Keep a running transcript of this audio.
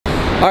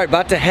All right,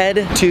 about to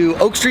head to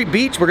Oak Street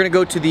Beach. We're gonna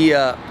go to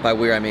the, by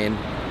we I mean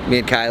me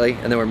and Kylie,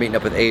 and then we're meeting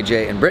up with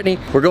AJ and Brittany.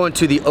 We're going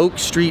to the Oak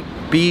Street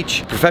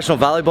Beach professional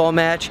volleyball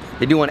match.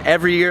 They do one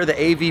every year, the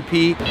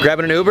AVP.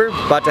 Grabbing an Uber,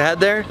 about to head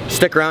there.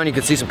 Stick around, you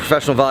can see some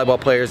professional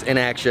volleyball players in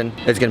action.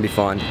 It's gonna be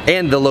fun.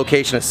 And the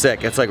location is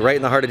sick. It's like right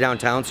in the heart of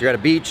downtown, so you're at a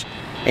beach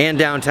and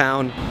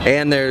downtown,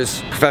 and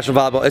there's professional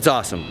volleyball. It's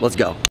awesome. Let's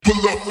go.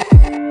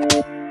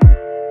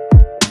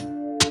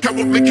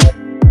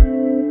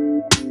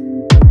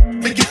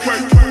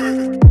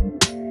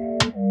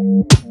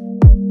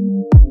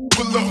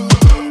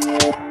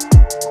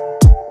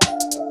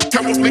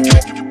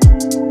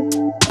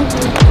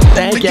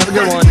 Thank you, have a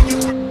good one.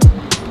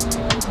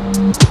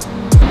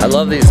 I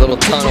love these little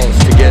tunnels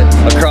to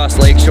get across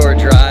Lakeshore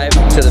Drive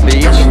to the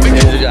beach.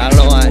 I don't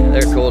know why,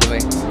 they're cool to me.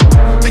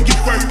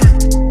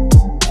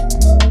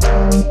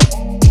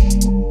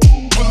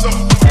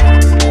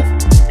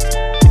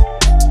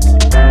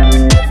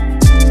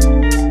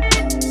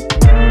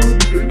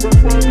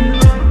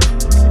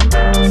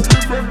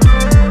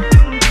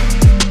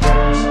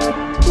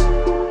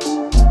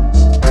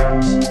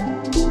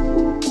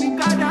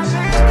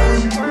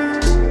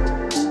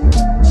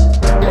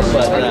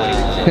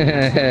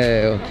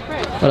 Hey,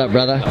 what up,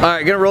 brother? All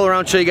right, gonna roll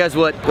around, show you guys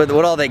what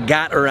all they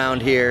got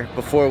around here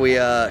before we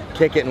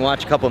kick it and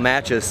watch a couple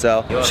matches.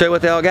 So, show you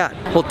what they all got.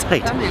 Hold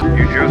tight.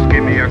 You just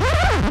give me a...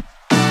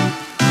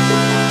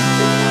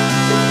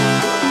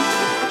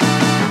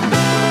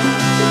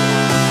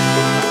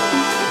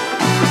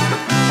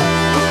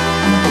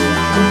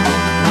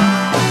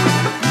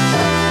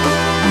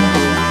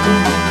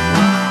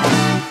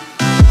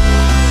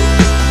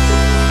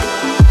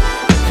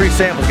 Free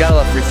samples, gotta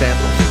love free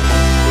samples.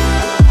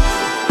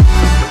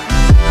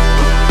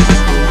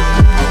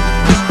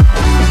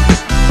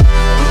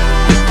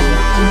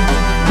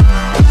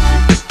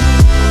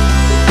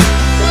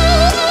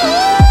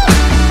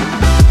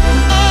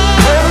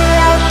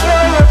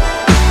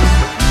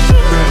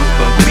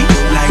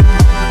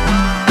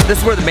 This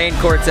is where the main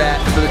court's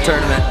at for the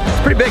tournament. It's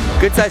pretty big,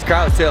 good sized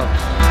crowd too.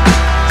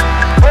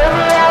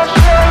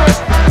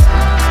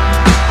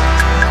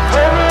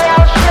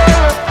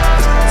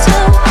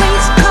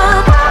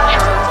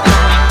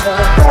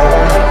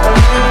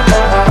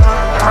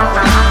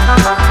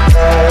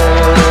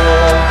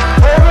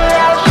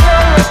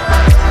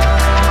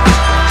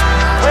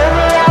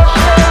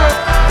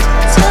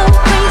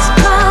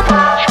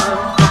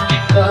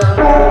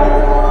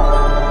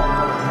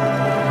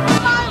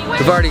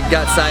 We've already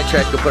got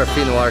sidetracked to put our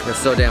feet in the water because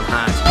it's so damn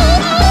hot.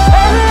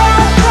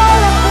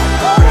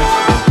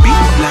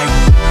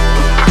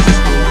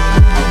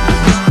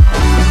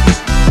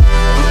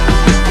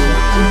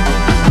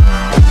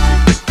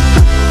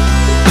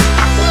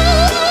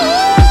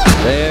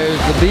 There's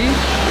the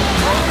beach.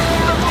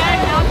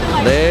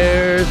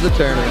 There's the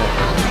tournament.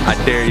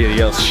 I dare you to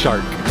yell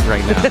shark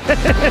right now.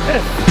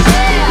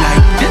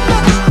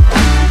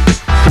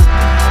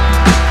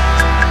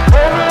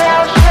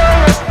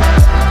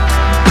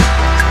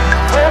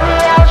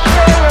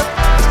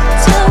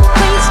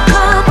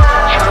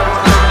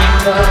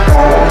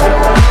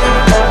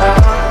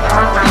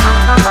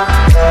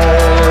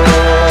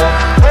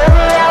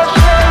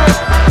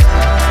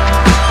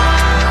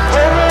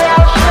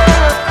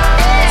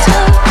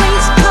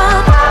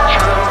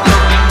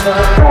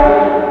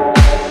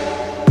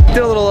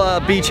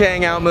 Beach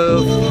hangout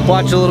move,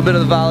 watch a little bit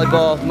of the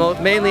volleyball,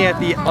 mainly at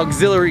the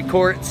auxiliary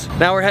courts.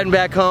 Now we're heading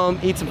back home,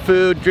 eat some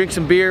food, drink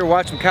some beer,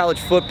 watch some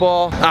college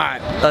football. All right,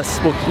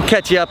 we'll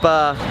catch you up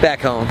back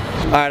home.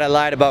 All right, I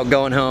lied about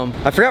going home.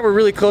 I forgot we're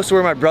really close to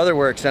where my brother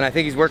works, and I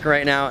think he's working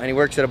right now, and he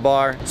works at a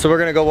bar. So we're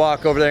gonna go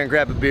walk over there and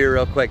grab a beer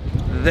real quick.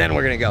 Then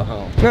we're gonna go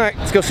home. All right,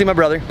 let's go see my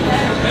brother.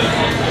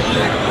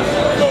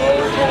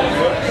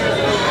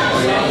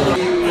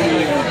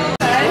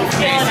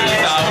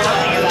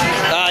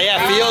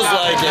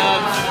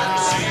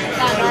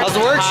 How's the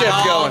work shift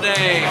going? All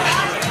day.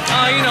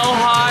 You know,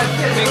 hot.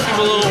 Makes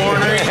people a little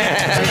ornery.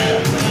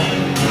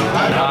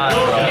 Hot,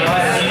 bro.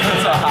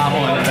 It's a hot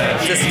one.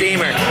 It's a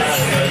steamer.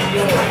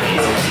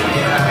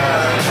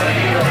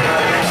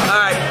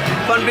 Alright,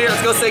 fun beer.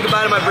 Let's go say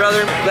goodbye to my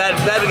brother. Glad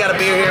we got a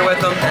beer here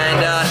with him.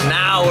 And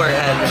now we're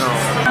heading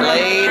home.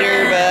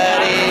 Later,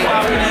 buddy.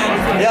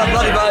 Yeah,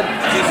 love you, bud.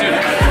 See you soon.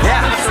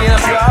 Yeah, see you in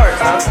a few hours.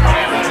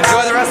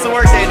 Enjoy the rest of the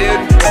workday,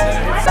 dude.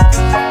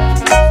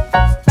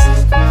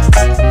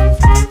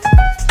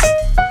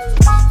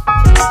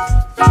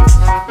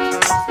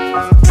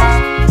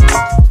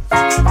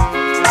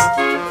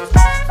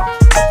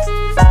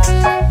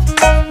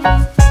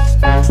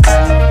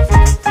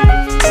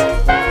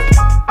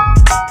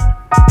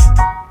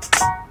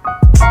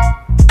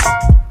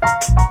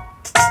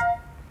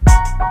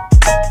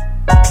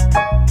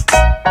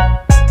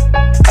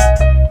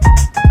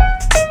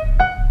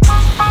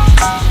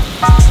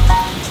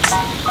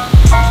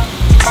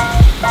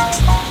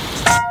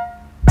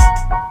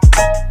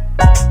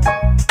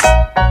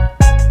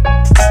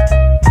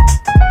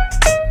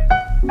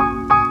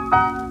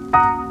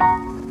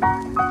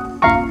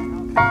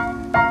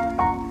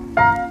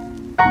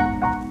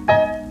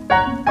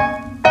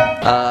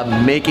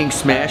 making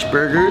smash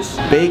burgers,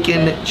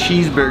 bacon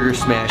cheeseburger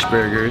smash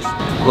burgers.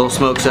 Little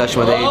smoke session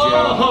with AJ.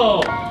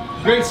 Oh,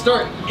 great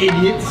start,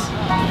 idiots.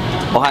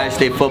 Ohio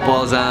State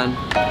football is on.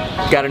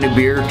 Got a new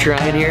beer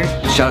trying here.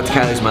 Shout out to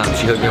Kylie's mom.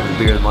 She hooked me up with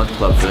the Beer of the Month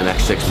Club for the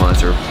next 6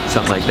 months or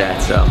something like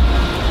that, so.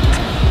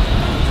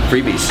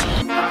 Freebies.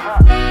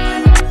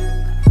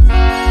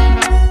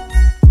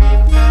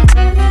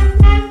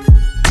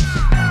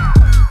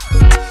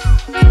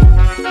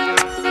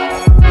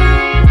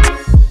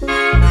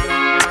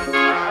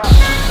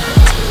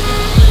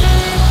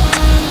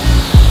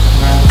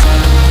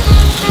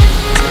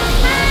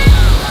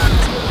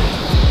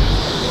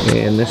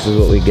 And this is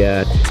what we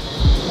got.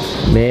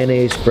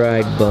 Mayonnaise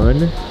fried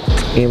bun.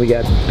 And we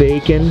got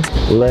bacon,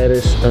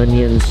 lettuce,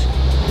 onions,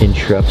 and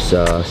truff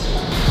sauce.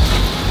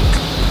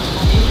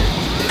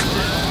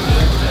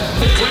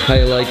 How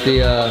you like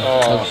the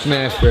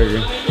smash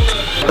burger?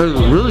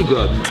 It's really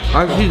good.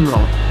 I've seen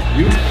them.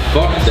 You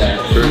fucked that.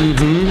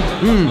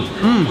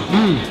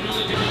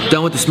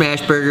 Done with the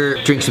smash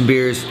burger, drink some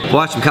beers,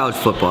 watch some college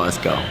football, let's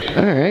go.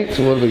 Alright,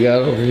 so what do we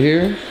got over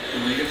here?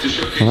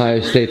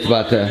 Ohio State's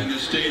about to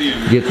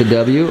get the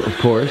W, of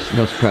course,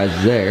 no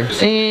surprises there.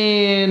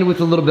 And with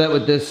a little bet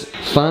with this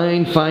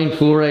fine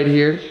fool right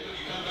here,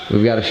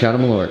 we've got a shot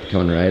of Malort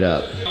coming right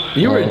up.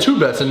 You were in 2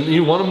 bets and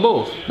you won them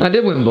both. I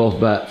did win both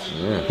bets.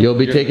 Yeah. You'll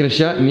be taking a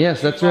shot, and yes,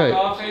 that's right.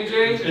 Off,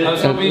 AJ? I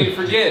was hoping you'd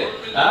forget.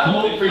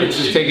 Let's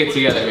just take it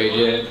together,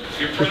 AJ.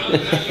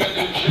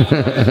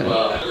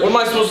 What am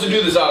I supposed to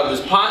do this out of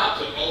this pot?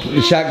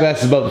 The shot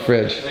glass is above the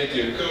fridge. Thank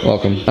you.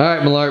 Welcome. All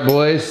right, Malart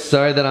boys.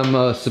 Sorry that I'm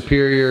a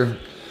superior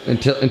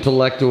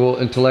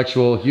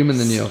intellectual human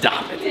than you.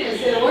 Stop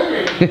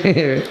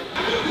it.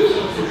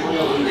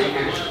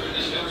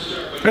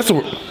 That's a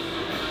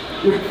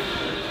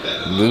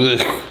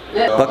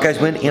Buckeyes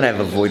win, and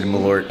I've avoided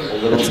Malort.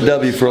 That's a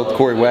W for old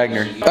Corey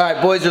Wagner. All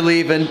right, boys are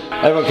leaving.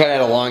 Everyone kind of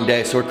had a long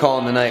day, so we're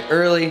calling the night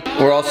early.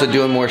 We're also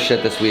doing more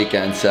shit this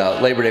weekend, so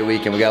Labor Day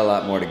weekend, we got a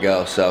lot more to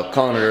go. So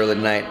calling it early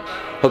tonight.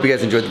 Hope you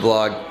guys enjoyed the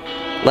vlog.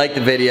 Like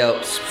the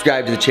video,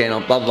 subscribe to the channel,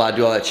 blah, blah, blah,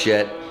 do all that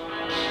shit.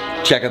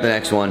 Check out the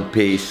next one.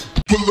 Peace.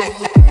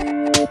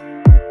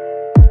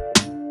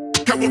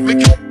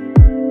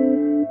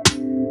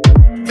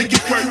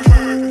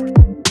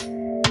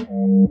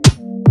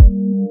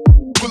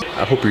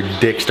 I hope your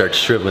dick starts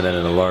shriveling at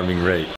an alarming rate.